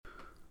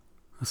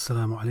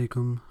Assalamu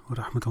alaikum wa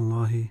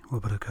rahmatullahi wa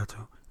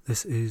barakatuh.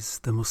 This is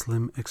the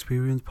Muslim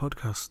Experience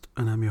Podcast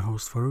and I'm your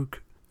host Farouk.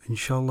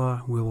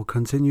 Inshallah, we will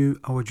continue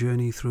our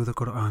journey through the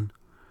Qur'an.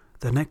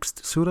 The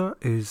next surah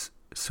is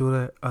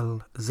Surah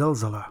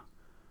Al-Zalzalah,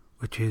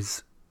 which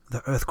is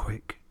the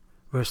earthquake.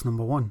 Verse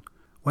number 1.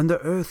 When the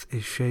earth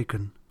is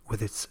shaken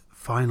with its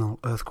final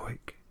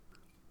earthquake,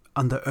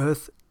 and the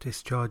earth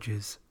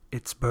discharges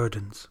its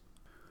burdens,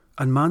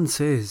 and man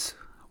says,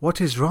 what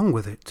is wrong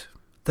with it?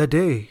 The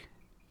day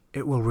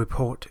it will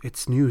report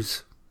its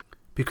news,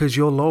 because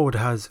your Lord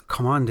has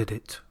commanded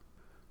it.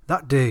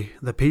 That day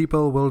the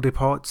people will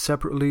depart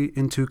separately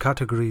into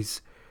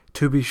categories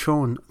to be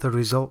shown the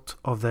result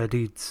of their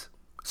deeds.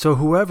 So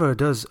whoever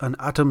does an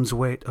atom's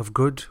weight of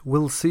good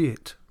will see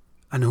it,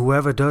 and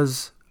whoever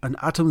does an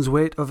atom's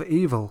weight of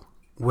evil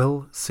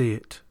will see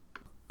it.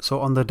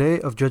 So on the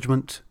day of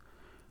judgment,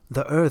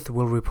 the earth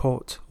will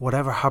report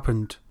whatever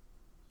happened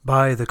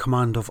by the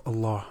command of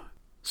Allah.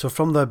 So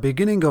from the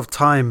beginning of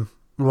time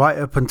right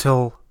up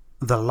until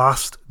the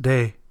last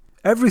day,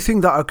 everything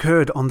that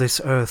occurred on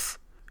this earth,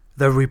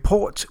 the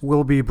report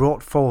will be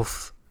brought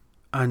forth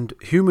and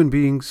human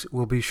beings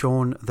will be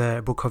shown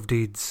their book of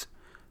deeds.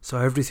 So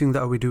everything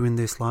that we do in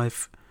this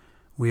life,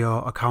 we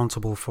are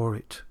accountable for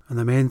it. And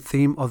the main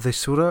theme of this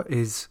surah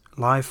is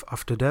life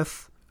after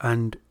death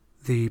and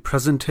the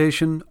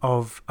presentation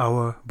of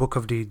our book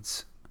of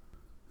deeds.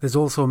 There's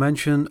also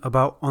mention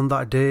about on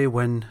that day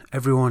when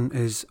everyone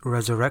is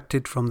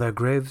resurrected from their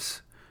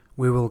graves,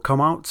 we will come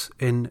out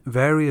in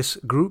various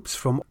groups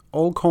from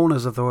all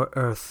corners of the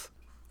earth,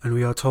 and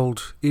we are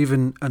told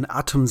even an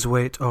atom's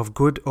weight of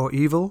good or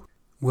evil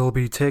will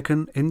be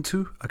taken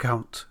into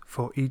account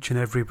for each and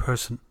every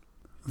person.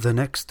 The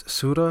next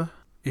surah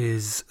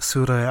is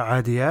Surah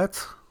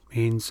Al-Adiyat,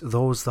 means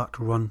those that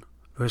run.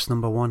 Verse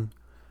number 1.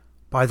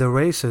 By the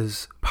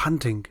racers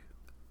panting,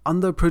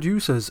 and the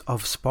producers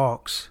of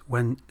sparks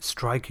when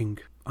striking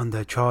on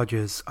their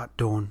chargers at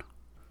dawn,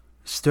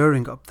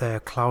 stirring up their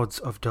clouds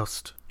of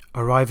dust,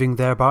 arriving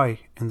thereby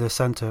in the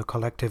centre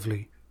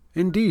collectively.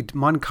 Indeed,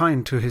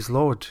 mankind to his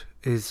Lord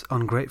is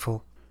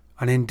ungrateful,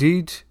 and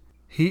indeed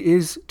he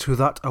is to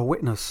that a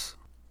witness,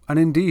 and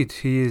indeed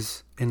he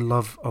is in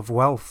love of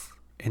wealth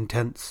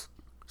intense.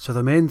 So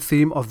the main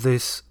theme of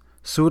this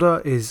surah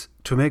is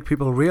to make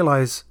people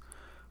realize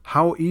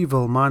how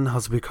evil man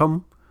has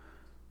become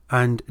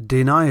and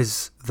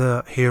denies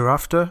the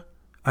hereafter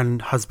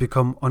and has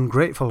become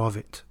ungrateful of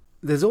it.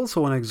 There's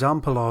also an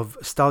example of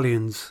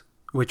stallions,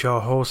 which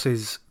are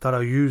horses that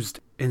are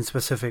used in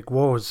specific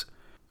wars,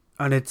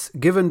 and it's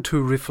given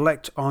to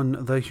reflect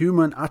on the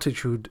human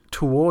attitude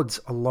towards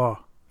Allah.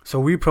 So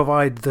we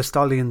provide the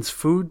stallions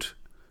food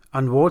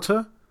and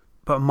water,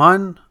 but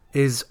man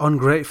is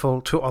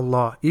ungrateful to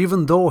Allah,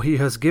 even though He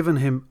has given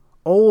him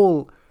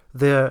all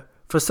the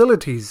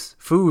facilities,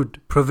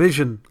 food,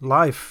 provision,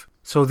 life.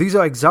 So these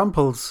are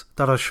examples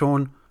that are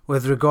shown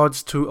with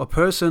regards to a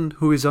person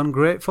who is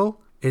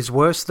ungrateful is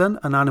worse than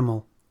an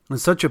animal.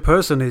 And such a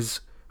person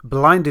is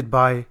blinded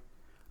by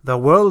the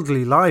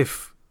worldly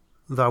life,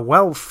 the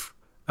wealth,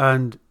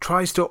 and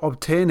tries to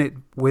obtain it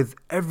with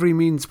every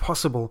means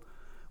possible.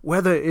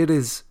 Whether it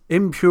is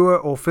impure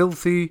or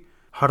filthy,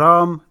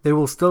 haram, they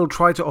will still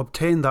try to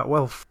obtain that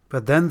wealth.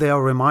 But then they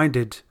are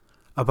reminded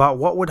about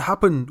what would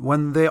happen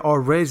when they are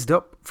raised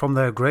up from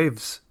their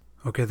graves.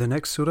 Okay, the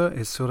next surah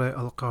is Surah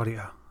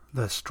Al-Qari'ah,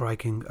 the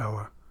striking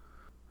hour.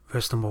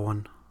 Verse number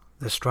 1,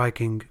 the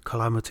striking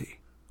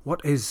calamity.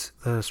 What is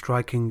the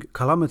striking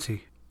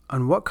calamity?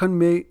 And what can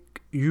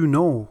make you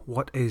know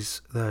what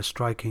is the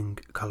striking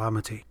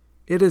calamity?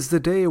 It is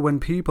the day when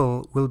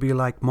people will be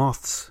like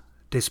moths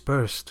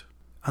dispersed,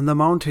 and the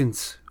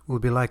mountains will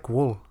be like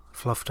wool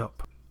fluffed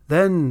up.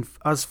 Then,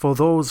 as for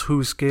those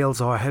whose scales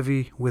are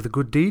heavy with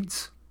good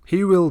deeds,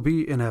 he will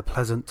be in a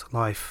pleasant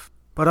life.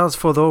 But as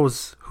for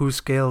those whose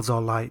scales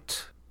are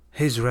light,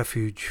 his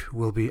refuge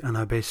will be an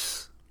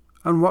abyss.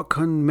 And what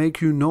can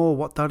make you know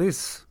what that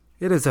is?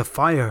 It is a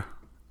fire,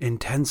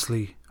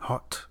 intensely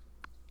hot.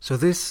 So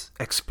this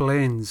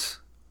explains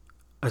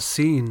a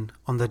scene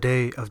on the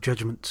day of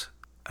judgment,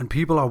 and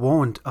people are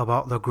warned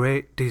about the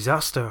great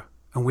disaster,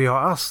 and we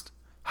are asked,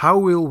 how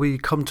will we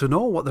come to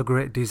know what the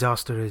great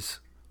disaster is?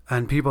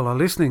 And people are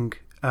listening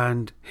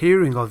and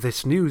hearing of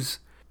this news,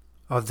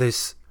 of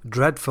this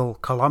dreadful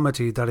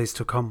calamity that is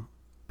to come.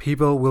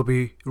 People will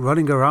be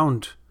running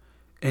around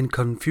in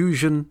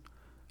confusion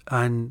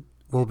and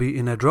will be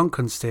in a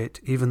drunken state,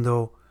 even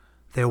though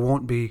they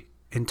won't be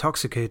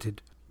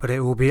intoxicated. But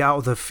it will be out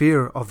of the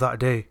fear of that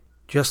day.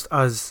 Just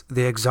as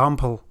the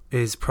example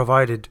is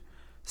provided,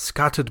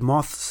 scattered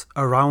moths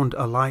around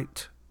a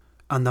light,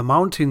 and the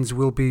mountains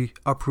will be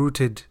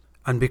uprooted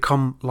and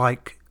become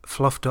like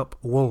fluffed up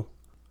wool.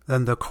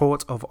 Then the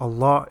court of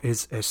Allah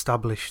is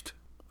established,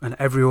 and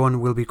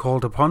everyone will be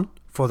called upon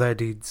for their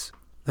deeds.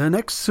 The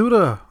next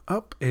surah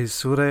up is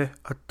Surah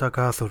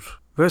At-Takathur.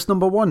 Verse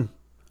number 1.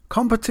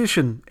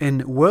 Competition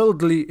in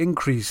worldly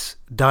increase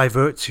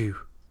diverts you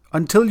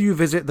until you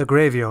visit the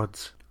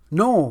graveyards.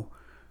 No,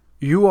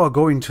 you are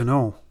going to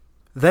know.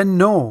 Then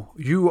know,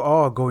 you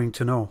are going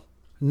to know.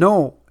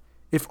 No,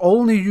 if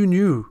only you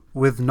knew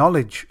with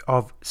knowledge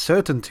of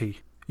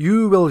certainty,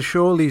 you will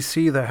surely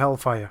see the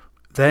hellfire.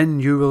 Then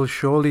you will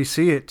surely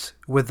see it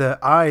with the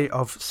eye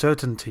of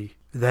certainty.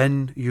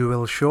 Then you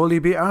will surely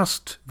be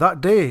asked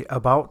that day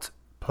about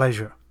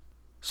pleasure.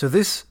 So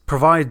this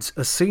provides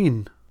a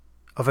scene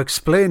of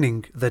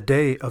explaining the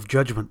day of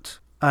judgment.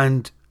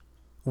 And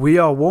we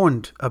are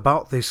warned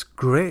about this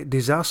great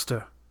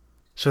disaster.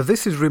 So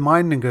this is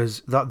reminding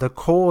us that the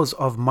cause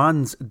of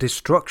man's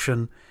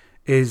destruction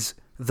is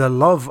the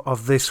love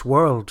of this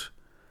world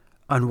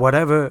and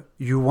whatever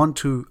you want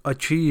to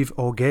achieve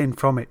or gain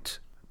from it.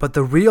 But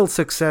the real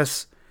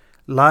success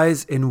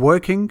lies in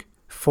working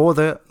for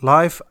the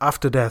life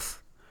after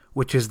death,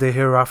 which is the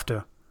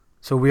hereafter.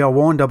 So we are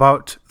warned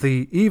about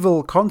the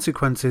evil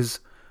consequences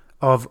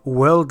of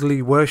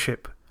worldly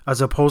worship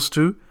as opposed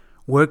to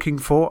working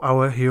for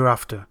our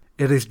hereafter.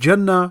 It is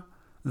Jannah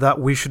that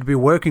we should be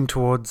working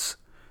towards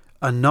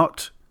and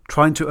not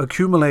trying to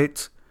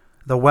accumulate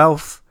the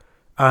wealth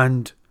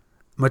and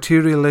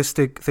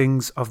materialistic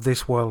things of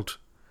this world,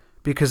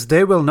 because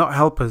they will not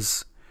help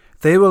us.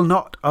 They will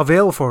not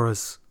avail for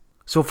us.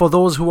 So for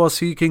those who are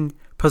seeking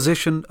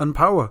position and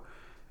power,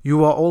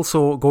 you are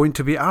also going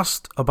to be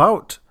asked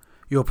about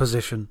your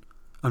position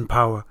and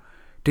power.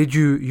 Did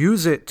you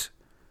use it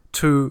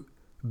to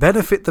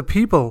benefit the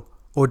people,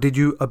 or did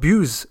you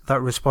abuse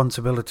that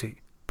responsibility?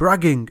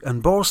 Bragging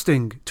and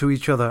boasting to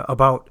each other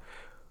about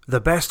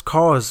the best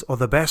cars or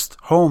the best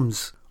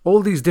homes,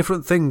 all these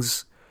different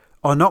things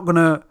are not going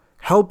to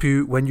help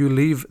you when you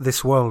leave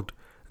this world.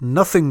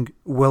 Nothing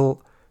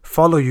will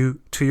follow you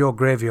to your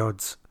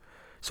graveyards.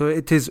 So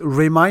it is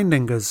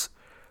reminding us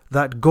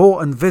that go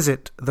and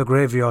visit the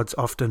graveyards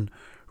often.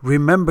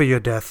 Remember your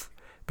death,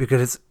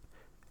 because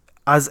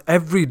as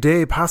every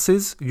day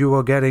passes, you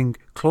are getting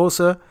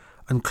closer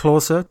and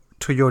closer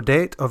to your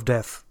date of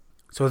death.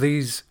 So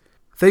these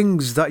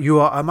things that you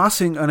are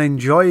amassing and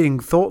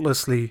enjoying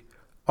thoughtlessly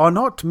are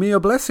not mere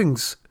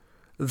blessings.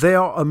 They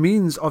are a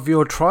means of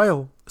your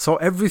trial. So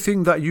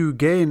everything that you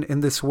gain in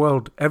this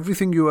world,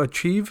 everything you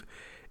achieve,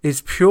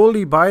 is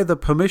purely by the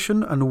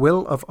permission and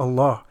will of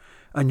Allah,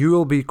 and you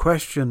will be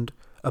questioned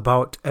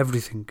about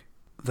everything.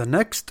 The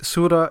next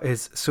surah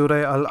is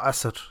Surah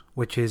Al-Asr,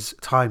 which is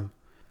time.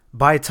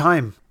 By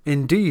time,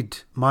 indeed,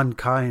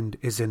 mankind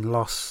is in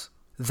loss.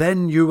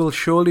 Then you will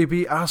surely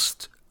be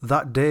asked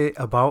that day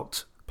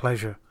about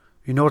pleasure.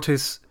 You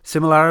notice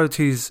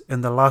similarities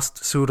in the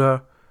last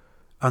surah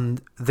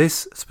and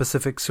this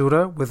specific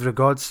surah with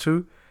regards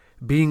to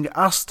being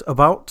asked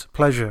about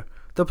pleasure.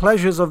 The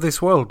pleasures of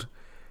this world,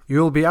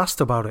 you'll be asked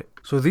about it.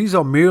 So these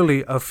are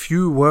merely a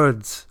few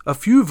words, a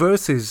few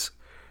verses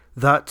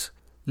that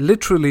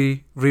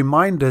literally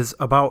remind us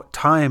about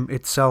time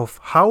itself,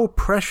 how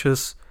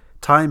precious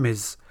time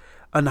is,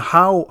 and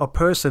how a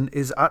person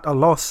is at a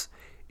loss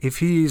if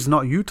he is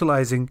not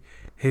utilizing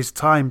his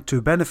time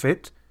to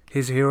benefit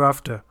his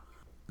hereafter.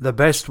 The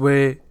best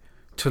way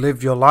to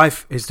live your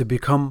life is to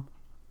become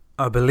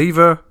a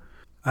believer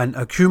and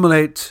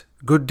accumulate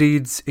good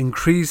deeds,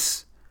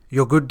 increase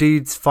your good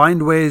deeds,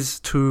 find ways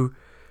to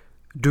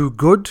do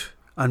good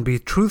and be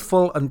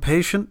truthful and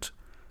patient,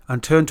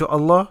 and turn to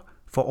Allah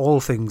for all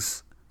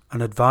things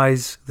and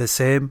advise the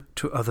same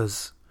to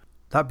others.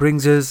 That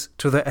brings us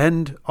to the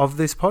end of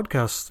this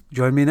podcast.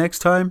 Join me next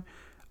time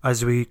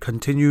as we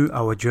continue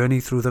our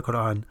journey through the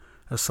Qur'an.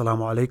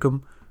 Assalamu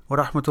alaikum wa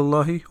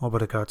rahmatullahi wa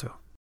barakatuh.